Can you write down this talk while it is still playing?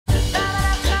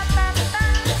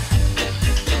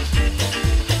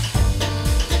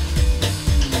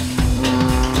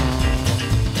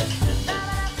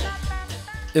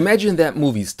Imagine that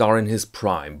movie star in his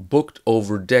prime, booked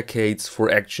over decades for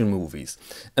action movies.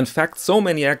 In fact, so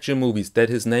many action movies that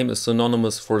his name is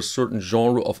synonymous for a certain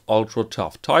genre of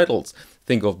ultra-tough titles.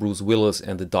 Think of Bruce Willis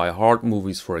and the Die Hard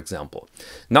movies, for example.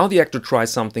 Now the actor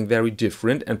tries something very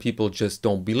different and people just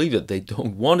don't believe it. They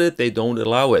don't want it, they don't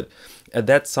allow it. And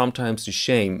that's sometimes a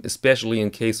shame, especially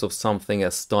in case of something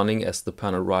as stunning as the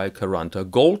Panerai Quaranta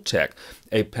Goldtech,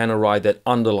 a Panerai that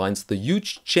underlines the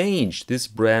huge change this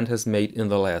brand has made in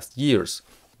the last years.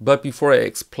 But before I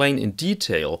explain in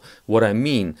detail what I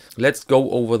mean, let's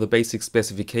go over the basic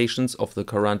specifications of the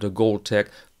Quaranta Goldtech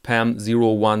PAM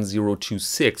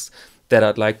 01026 that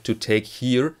I'd like to take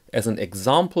here as an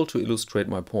example to illustrate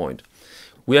my point.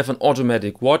 We have an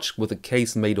automatic watch with a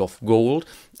case made of gold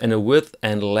and a width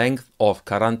and length of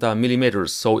 40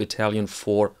 millimeters, so Italian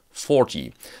for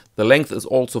 40. The length is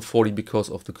also 40 because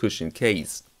of the cushion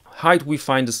case. Height we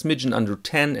find a smidgen under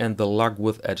 10 and the lug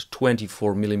width at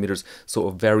 24 millimeters, so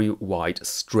a very wide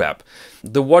strap.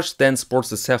 The watch then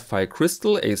sports a sapphire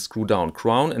crystal, a screw down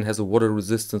crown and has a water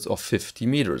resistance of 50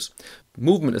 meters.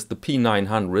 Movement is the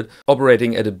P900,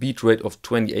 operating at a beat rate of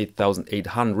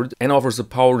 28,800 and offers a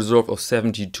power reserve of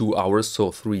 72 hours,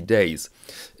 so 3 days.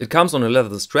 It comes on a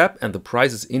leather strap and the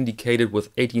price is indicated with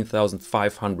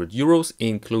 18,500 euros,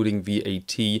 including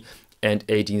VAT, and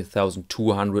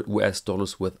 18,200 US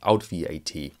dollars without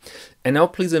VAT. And now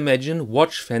please imagine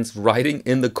watch fans writing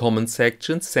in the comment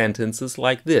section sentences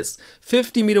like this: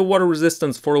 50-meter water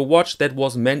resistance for a watch that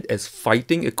was meant as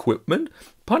fighting equipment?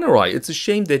 Panerai, it's a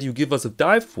shame that you give us a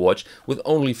dive watch with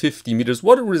only 50 meters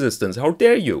water resistance, how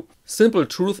dare you? Simple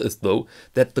truth is though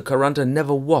that the Quaranta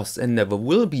never was and never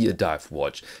will be a dive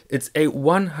watch. It's a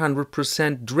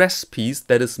 100% dress piece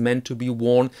that is meant to be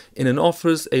worn in an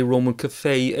office, a Roman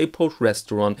cafe, a Polish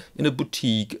restaurant, in a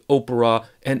boutique, opera,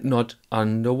 and not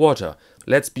underwater.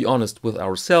 Let's be honest with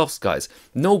ourselves, guys.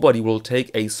 Nobody will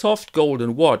take a soft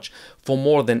golden watch for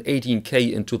more than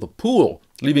 18K into the pool,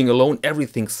 leaving alone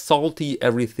everything salty,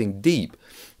 everything deep.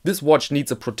 This watch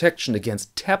needs a protection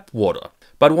against tap water.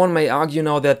 But one may argue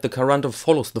now that the Quaranta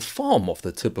follows the form of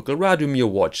the typical Radiomir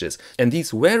watches, and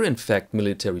these were in fact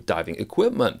military diving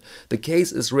equipment. The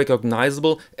case is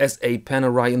recognizable as a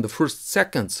Panerai in the first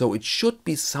second, so it should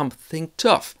be something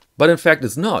tough. But in fact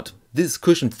it's not. This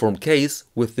cushion form case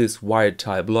with this wired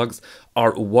type lugs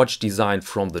are a watch design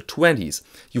from the 20s.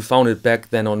 You found it back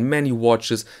then on many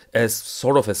watches as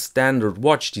sort of a standard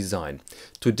watch design.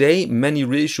 Today many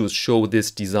reissues show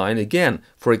this design again,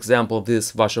 for example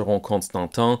this Vacheron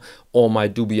Constantin or my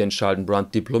Duby and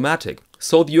Schaldenbrand Diplomatic.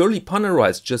 So the early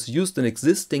Panerais just used an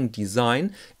existing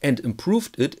design and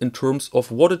improved it in terms of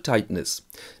watertightness.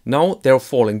 Now they're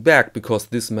falling back because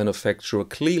this manufacturer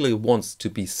clearly wants to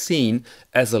be seen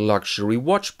as a luxury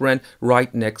watch brand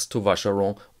right next to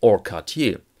Vacheron or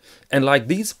Cartier. And like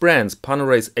these brands,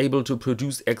 Panerai is able to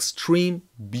produce extreme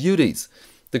beauties.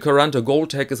 The Quaranta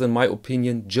Goldtech is, in my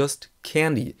opinion, just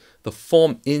candy. The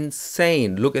form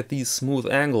insane. Look at these smooth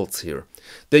angles here.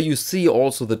 There you see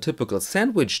also the typical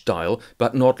sandwich style,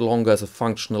 but not longer as a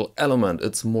functional element.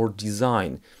 It's more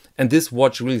design. And this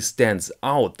watch really stands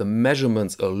out. The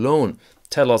measurements alone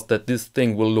tell us that this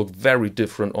thing will look very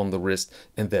different on the wrist,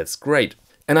 and that's great.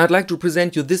 And I'd like to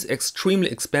present you this extremely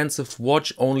expensive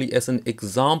watch only as an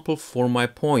example for my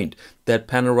point, that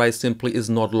Panerai simply is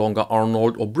not longer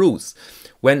Arnold or Bruce.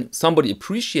 When somebody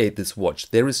appreciates this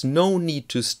watch, there is no need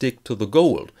to stick to the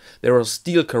gold. There are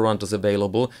steel Quarantas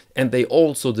available and they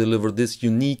also deliver this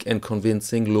unique and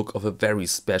convincing look of a very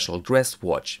special dress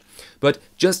watch. But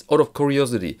just out of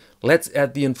curiosity, let's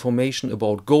add the information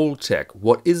about Goldtech.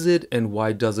 What is it and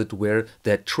why does it wear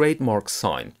that trademark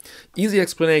sign? Easy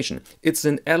explanation. It's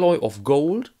an alloy of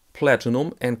gold,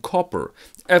 platinum and copper.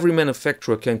 Every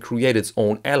manufacturer can create its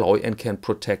own alloy and can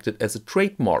protect it as a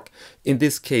trademark. In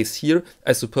this case here,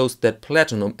 I suppose that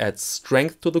platinum adds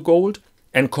strength to the gold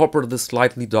and copper the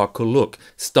slightly darker look.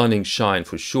 Stunning shine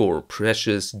for sure,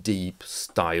 precious, deep,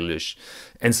 stylish.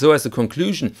 And so as a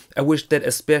conclusion, I wish that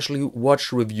especially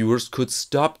watch reviewers could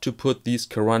stop to put these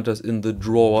Quarantas in the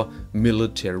drawer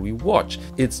military watch.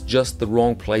 It's just the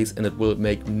wrong place and it will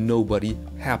make nobody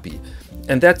happy.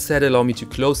 And that said, allow me to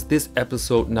close this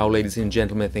episode now, ladies and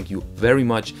gentlemen. Thank you very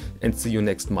much and see you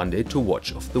next Monday to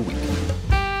Watch of the Week.